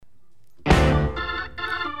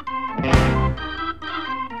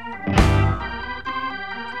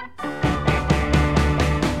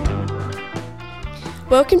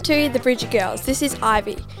Welcome to the Bridget Girls. This is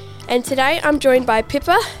Ivy, and today I'm joined by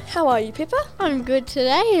Pippa. How are you, Pippa? I'm good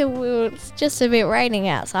today. It's just a bit raining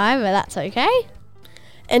outside, but that's okay.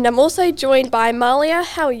 And I'm also joined by Malia.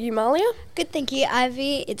 How are you, Malia? Good, thank you,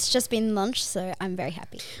 Ivy. It's just been lunch, so I'm very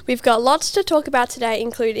happy. We've got lots to talk about today,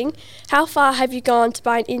 including how far have you gone to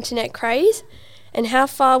buy an internet craze, and how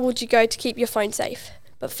far would you go to keep your phone safe?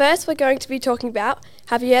 But first, we're going to be talking about,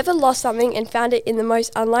 have you ever lost something and found it in the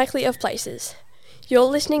most unlikely of places? You're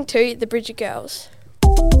listening to the Bridget Girls.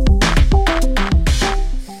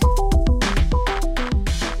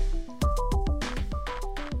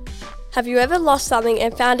 Have you ever lost something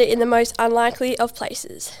and found it in the most unlikely of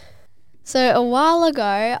places? So a while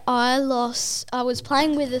ago, I was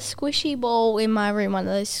playing with a squishy ball in my room, one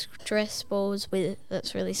of those stress balls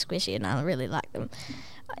that's really squishy, and I really like them.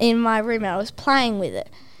 In my room, I was playing with it.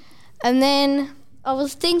 And then I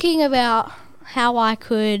was thinking about how I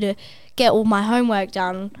could get all my homework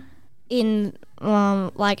done in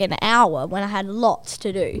like an hour when I had lots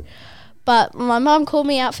to do. But my mum called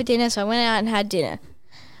me out for dinner, so I went out and had dinner.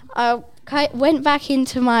 I went back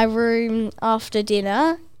into my room after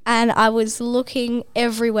dinner and I was looking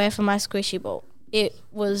everywhere for my squishy ball. It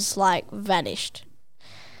was like vanished.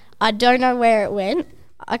 I don't know where it went.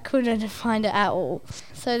 I couldn't find it at all.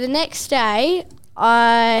 So the next day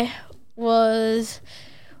I was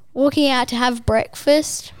walking out to have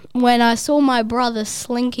breakfast when I saw my brother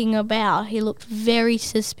slinking about. He looked very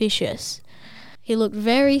suspicious.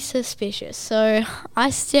 So I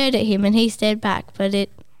stared at him and he stared back, but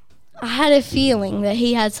I had a feeling that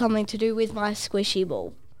he had something to do with my squishy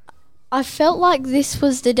ball. I felt like this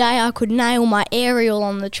was the day I could nail my aerial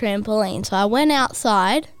on the trampoline, so I went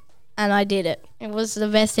outside and I did it. It was the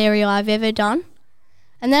best aerial I've ever done.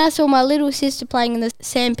 And then I saw my little sister playing in the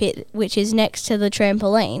sandpit, which is next to the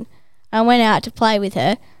trampoline. I went out to play with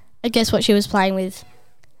her. And guess what she was playing with?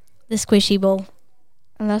 The squishy ball.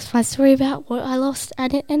 And that's my story about what I lost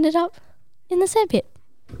and it ended up in the sandpit.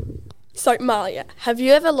 So, Malia, have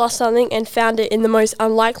you ever lost something and found it in the most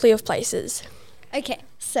unlikely of places? Okay,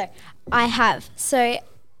 so I have. So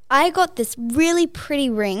I got this really pretty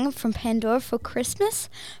ring from Pandora for Christmas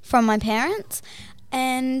from my parents,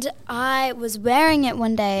 and I was wearing it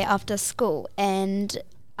one day after school and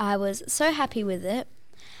I was so happy with it.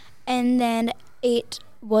 And then it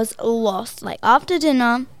was lost. Like after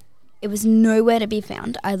dinner, it was nowhere to be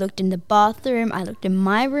found. I looked in the bathroom, I looked in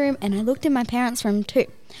my room, and I looked in my parents' room too.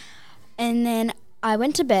 And then I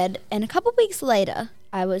went to bed, and a couple of weeks later,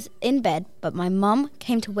 I was in bed, but my mum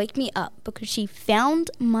came to wake me up because she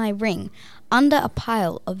found my ring under a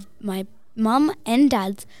pile of my mum and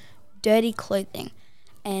dad's dirty clothing.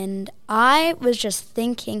 And I was just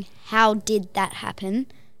thinking, how did that happen?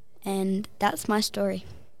 And that's my story.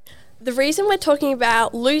 The reason we're talking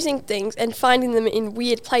about losing things and finding them in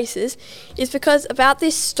weird places is because about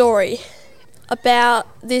this story, about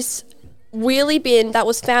this wheelie bin that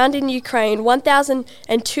was found in Ukraine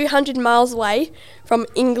 1,200 miles away from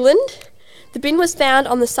England. The bin was found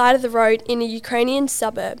on the side of the road in a Ukrainian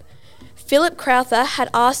suburb. Philip Crowther had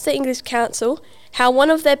asked the English Council how one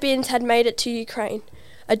of their bins had made it to Ukraine.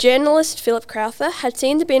 A journalist, Philip Crowther, had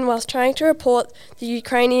seen the bin whilst trying to report the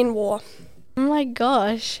Ukrainian war. Oh my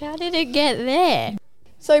gosh, how did it get there?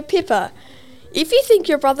 So, Pippa, if you think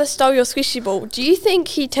your brother stole your squishy ball, do you think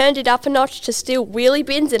he turned it up a notch to steal wheelie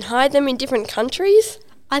bins and hide them in different countries?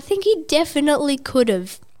 I think he definitely could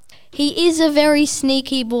have. He is a very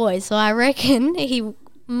sneaky boy, so I reckon he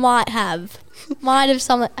might have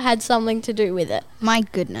had something to do with it. My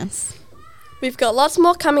goodness. We've got lots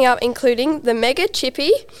more coming up, including the Mega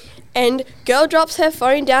Chippy and girl drops her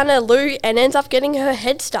phone down a loo and ends up getting her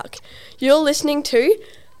head stuck. You're listening to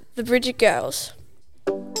the Bridget Girls.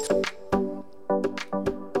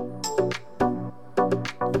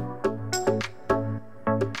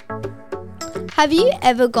 Have you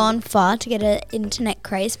ever gone far to get an internet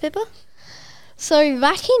craze, Pippa? So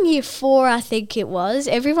back in year 4, I think it was,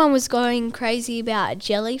 everyone was going crazy about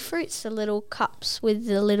jelly fruits, the little cups with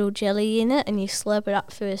the little jelly in it, and you slurp it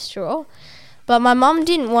up through a straw. But my mum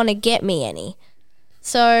didn't want to get me any.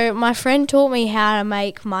 So my friend taught me how to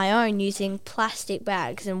make my own using plastic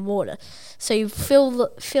bags and water. So you fill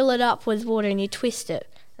it up with water and you twist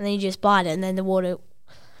it, and then you just bite it, and then the water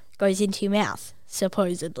goes into your mouth,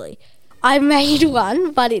 supposedly. I made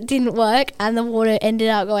one, but it didn't work, and the water ended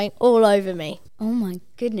up going all over me. Oh my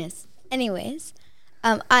goodness. Anyways,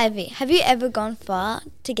 Ivy, have you ever gone far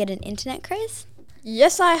to get an internet craze?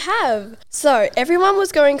 Yes, I have. So everyone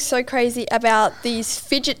was going so crazy about these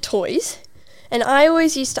fidget toys, And I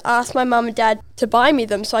always used to ask my mum and dad to buy me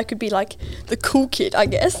them so I could be like the cool kid, I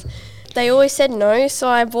guess. They always said no, so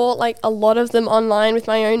I bought like a lot of them online with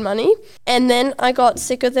my own money. And then I got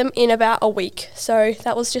sick of them in about a week. So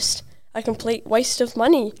that was just a complete waste of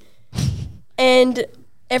money. And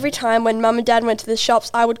every time when mum and dad went to the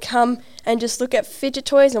shops, I would come and just look at fidget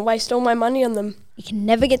toys and waste all my money on them. You can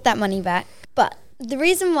never get that money back. But the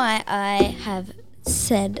reason why I have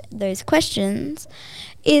said those questions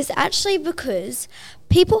is actually because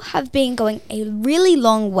people have been going a really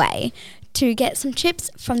long way to get some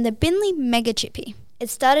chips from the Binley Mega Chippy. It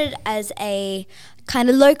started as a kind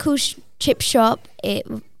of local chip shop. It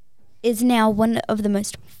is now one of the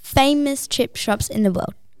most famous chip shops in the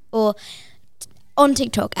world, or on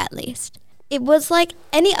TikTok at least. It was like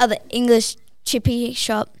any other English chippy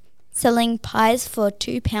shop selling pies for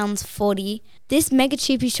 £2.40. This Mega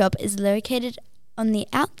Chippy shop is located on the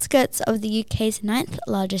outskirts of the UK's 9th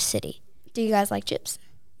largest city. Do you guys like chips?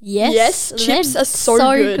 Yes, chips are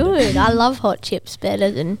so good. I love hot chips better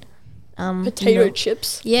than Potato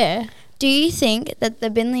chips. Yeah. Do you think that the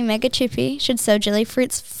Binley Mega Chippy should sell jelly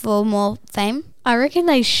fruits for more fame? I reckon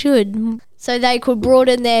they should, so they could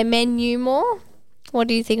broaden their menu more. What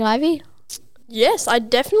do you think, Ivy? Yes, I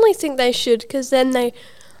definitely think they should, because then they,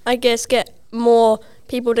 I guess, get more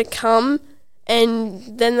people to come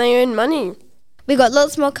and then they earn money. We got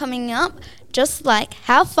lots more coming up, just like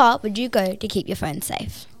how far would you go to keep your phone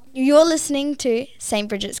safe? You're listening to St.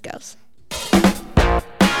 Bridget's Girls.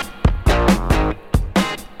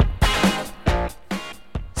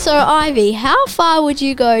 So, Ivy, how far would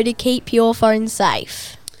you go to keep your phone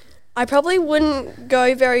safe? I probably wouldn't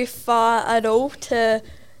go very far at all to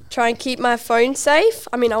try and keep my phone safe.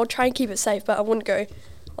 I mean, I would try and keep it safe, but I wouldn't go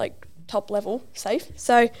like top level safe.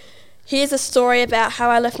 So here's a story about how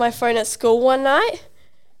I left my phone at school one night,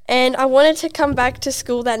 and I wanted to come back to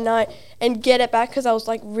school that night and get it back because I was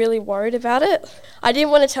like really worried about it. I didn't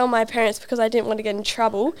want to tell my parents because I didn't want to get in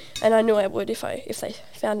trouble, and I knew I would if they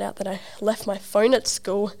found out that I left my phone at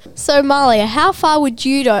school. So, Malia, how far would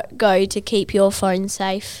you go to keep your phone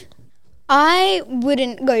safe? I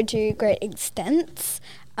wouldn't go to great extents,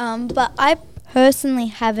 but I personally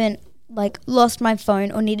haven't like lost my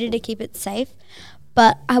phone or needed to keep it safe.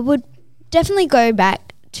 But I would definitely go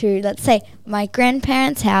back to, let's say, my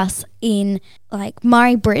grandparents' house in like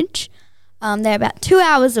Murray Bridge. They're about 2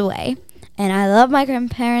 hours away, and I love my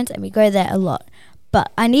grandparents and we go there a lot. But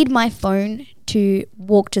I need my phone to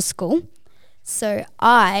walk to school, so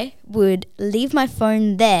I would leave my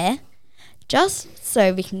phone there just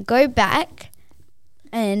so we can go back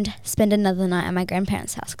and spend another night at my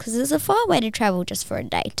grandparents' house, because it's a far way to travel just for a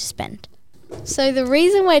day to spend. So the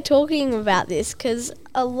reason we're talking about this, because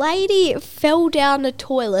a lady fell down the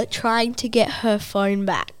toilet trying to get her phone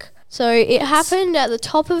back. So it happened at the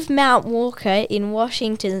top of Mount Walker in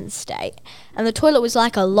Washington State, and the toilet was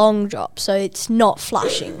like a long drop, so it's not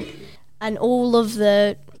flushing. And all of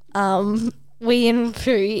the wee and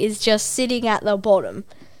poo is just sitting at the bottom.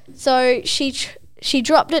 So she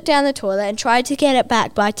dropped it down the toilet and tried to get it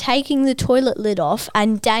back by taking the toilet lid off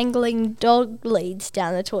and dangling dog leads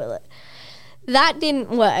down the toilet. That didn't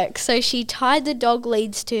work, so she tied the dog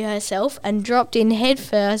leads to herself and dropped in head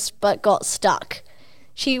first but got stuck.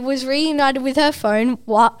 She was reunited with her phone,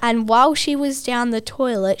 and while she was down the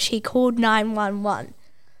toilet, she called 911.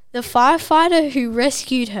 The firefighter who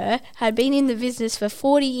rescued her had been in the business for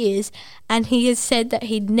 40 years, and he has said that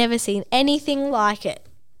he'd never seen anything like it.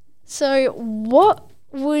 So what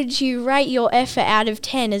would you rate your effort out of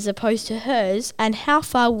 10 as opposed to hers, and how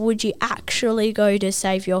far would you actually go to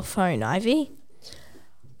save your phone, Ivy?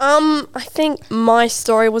 I think my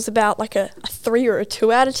story was about like a 3 or a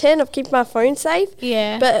 2 out of 10 of keeping my phone safe.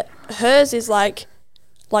 Yeah. But hers is like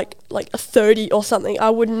a 30 or something. I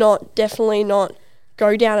would definitely not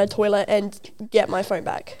go down a toilet and get my phone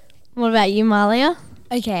back. What about you, Malia?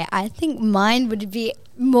 Okay, I think mine would be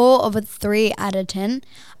more of a 3 out of 10,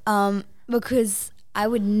 because I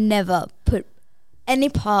would never put any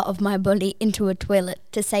part of my body into a toilet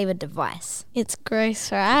to save a device. It's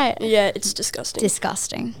gross, right? Yeah, it's disgusting.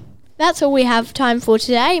 Disgusting. That's all we have time for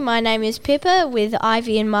today. My name is Pippa with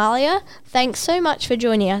Ivy and Malia. Thanks so much for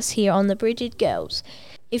joining us here on the Bridget Girls.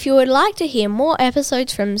 If you would like to hear more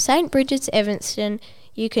episodes from St. Bridget's Evanston,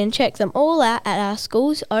 you can check them all out at our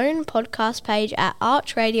school's own podcast page at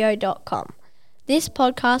archradio.com. This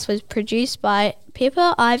podcast was produced by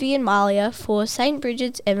Pippa, Ivy and Malia for St.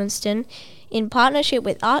 Bridget's Evanston in partnership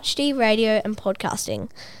with ArchD Radio and Podcasting.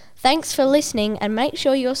 Thanks for listening, and make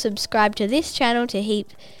sure you're subscribed to this channel to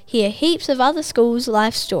hear heaps of other schools'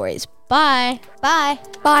 life stories. Bye! Bye!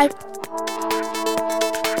 Bye.